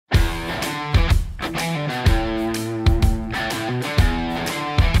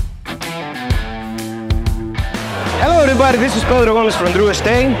everybody, this is Pedro Gomez from Drew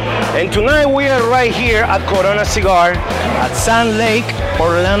Estate, and tonight we are right here at Corona Cigar at Sand Lake,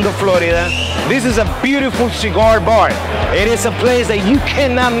 Orlando, Florida. This is a beautiful cigar bar. It is a place that you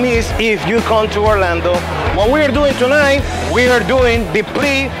cannot miss if you come to Orlando. What we are doing tonight, we are doing the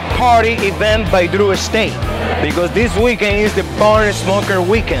pre-party event by Drew Estate, because this weekend is the Bar and Smoker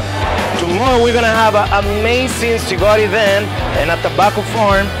weekend. Tomorrow we're gonna have an amazing cigar event and a tobacco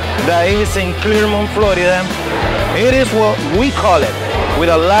farm that is in Clermont, Florida. It is what we call it, with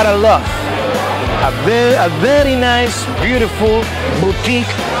a lot of love. A very nice, beautiful boutique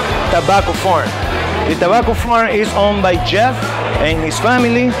tobacco farm. The tobacco farm is owned by Jeff and his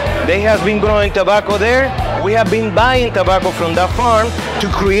family. They have been growing tobacco there. We have been buying tobacco from that farm to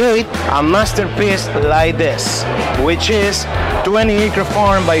create a masterpiece like this, which is 20-acre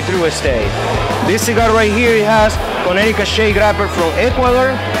farm by Drew Estate. This cigar right here, it has Connecticut shade wrapper from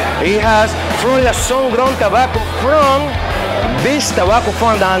Ecuador. It has Florida sun-grown tobacco from this tobacco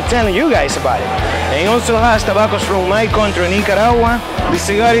farm that I'm telling you guys about it. And it also has tobaccos from my country, Nicaragua. The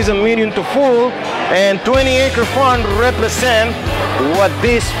cigar is a medium to full, and 20-acre farm represent what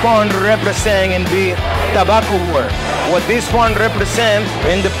this farm represents in the tobacco world, what this farm represents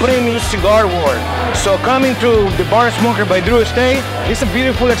in the premium cigar world. So coming to the Bar and Smoker by Drew Estate is a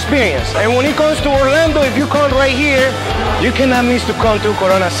beautiful experience. And when it comes to Orlando, if you come right here, you cannot miss to come to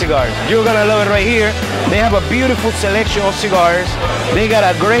Corona Cigars. You're gonna love it right here. They have a beautiful selection of cigars. They got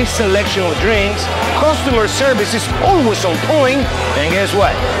a great selection of drinks. Customer service is always on point. And guess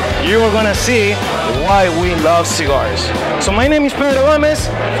what? You're gonna see why we love cigars. So my name is Pedro Gomez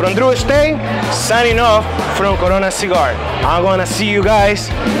from Drew Estate, signing off from Corona Cigar. I'm gonna see you guys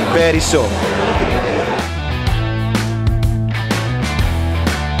very soon.